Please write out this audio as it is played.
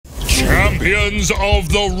Champions of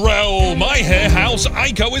the Realm! My hair house,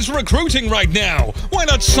 Aiko, is recruiting right now. Why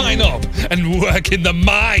not sign up and work in the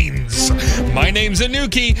mines? My name's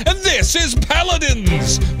Inuki, and this is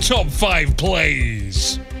Paladins! Top 5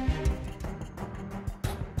 plays.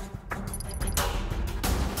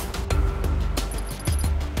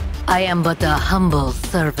 I am but a humble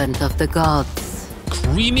servant of the gods.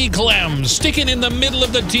 Creamy Clam sticking in the middle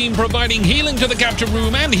of the team, providing healing to the capture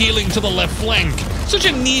room and healing to the left flank. Such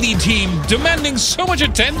a needy team, demanding so much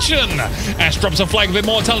attention. Ash drops a flag of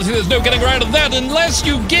immortality. There's no getting around of that unless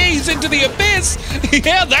you gaze into the abyss.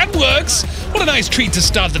 Yeah, that works. What a nice treat to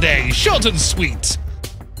start the day. Short and sweet.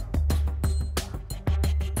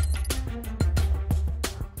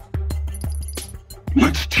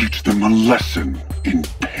 Let's teach them a lesson in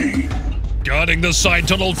pain. Guarding the side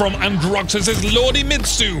tunnel from Androxus is Lordy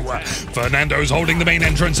Mitsu. Fernando's holding the main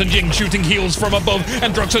entrance and Jing shooting heals from above.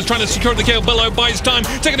 Androxus trying to secure the kill below, buys time,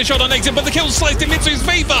 taking a shot on exit, but the kill's sliced in Mitsu's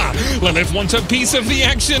favor. Lilith wants a piece of the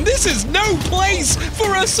action. This is no place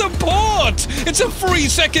for a support. It's a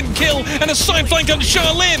 3-second kill and a side flank on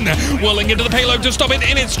Charlene. Whirling into the payload to stop it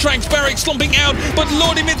in its tracks. Barrick slumping out, but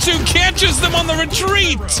Lordy Mitsu catches them on the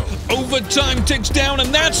retreat. Overtime ticks down,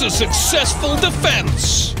 and that's a successful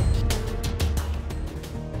defense.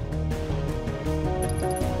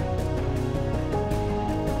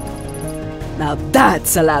 Now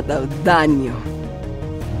that's a lot of daño.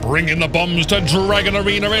 Bringing the bombs to Dragon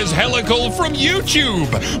Arena is Helical from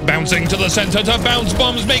YouTube. Bouncing to the center to bounce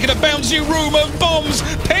bombs, making a bouncy room of bombs.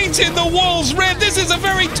 Painting the walls red. This is a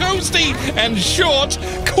very toasty and short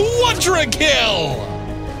quadra kill.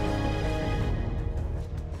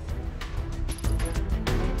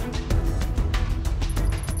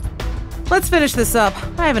 Let's finish this up.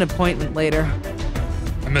 I have an appointment later.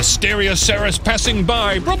 A mysterious Ceres passing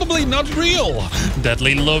by, probably not real.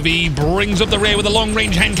 Deadly Lovey brings up the rear with a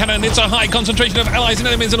long-range hand cannon. It's a high concentration of allies and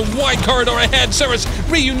enemies in a wide corridor ahead. Ceres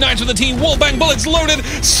reunites with the team. Wallbang bullets loaded.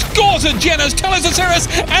 Scores of Janus, Talos of Ceres,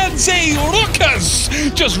 and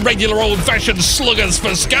Zayrukas. Just regular old-fashioned sluggers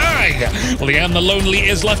for Sky. Leanne the Lonely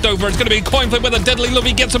is left over. It's going to be a coin flip whether Deadly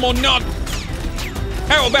Lovey gets him or not.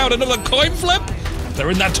 How about another coin flip?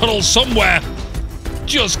 They're in that tunnel somewhere.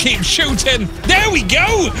 Just keep shooting. There we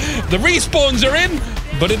go. The respawns are in,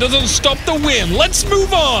 but it doesn't stop the win. Let's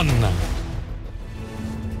move on.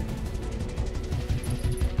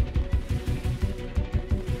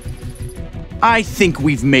 I think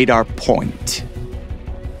we've made our point.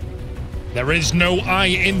 There is no I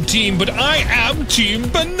in team, but I am Team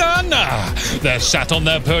Banana. They're sat on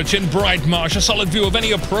their perch in Bright Marsh, a solid view of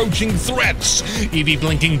any approaching threats. Evie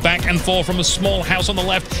blinking back and forth from a small house on the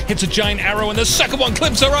left, hits a giant arrow, and the second one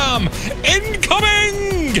clips her arm.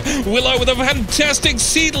 Incoming! Willow with a fantastic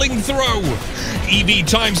seedling throw. Evie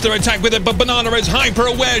times their attack with it, but Banana is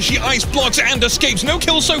hyper-aware. She ice blocks and escapes. No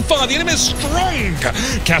kills so far. The enemy is strong.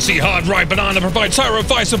 Cassie hard right. Banana provides Tyro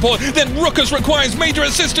fire support. Then Ruckus requires major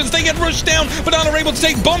assistance. They get rushed down. Banana able to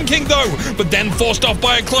take Bomb King though, but then forced off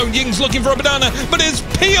by a clone. Ying's looking for a Banana, but is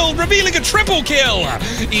peeled, revealing a triple kill.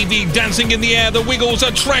 Evie dancing in the air. The Wiggles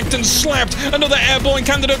are tracked and slapped. Another airborne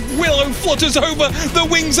candidate. Willow flutters over. The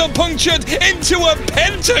wings are punctured into a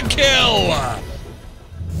pentakill.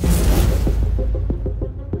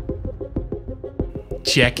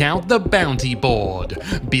 Check out the bounty board.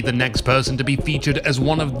 Be the next person to be featured as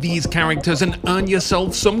one of these characters and earn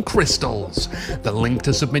yourself some crystals. The link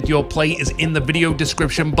to submit your play is in the video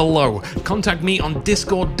description below. Contact me on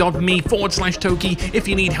discord.me/Toki if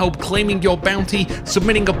you need help claiming your bounty,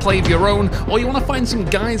 submitting a play of your own, or you want to find some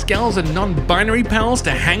guys, gals, and non-binary pals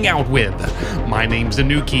to hang out with. My name's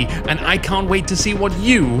Inuki, and I can't wait to see what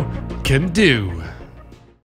you can do.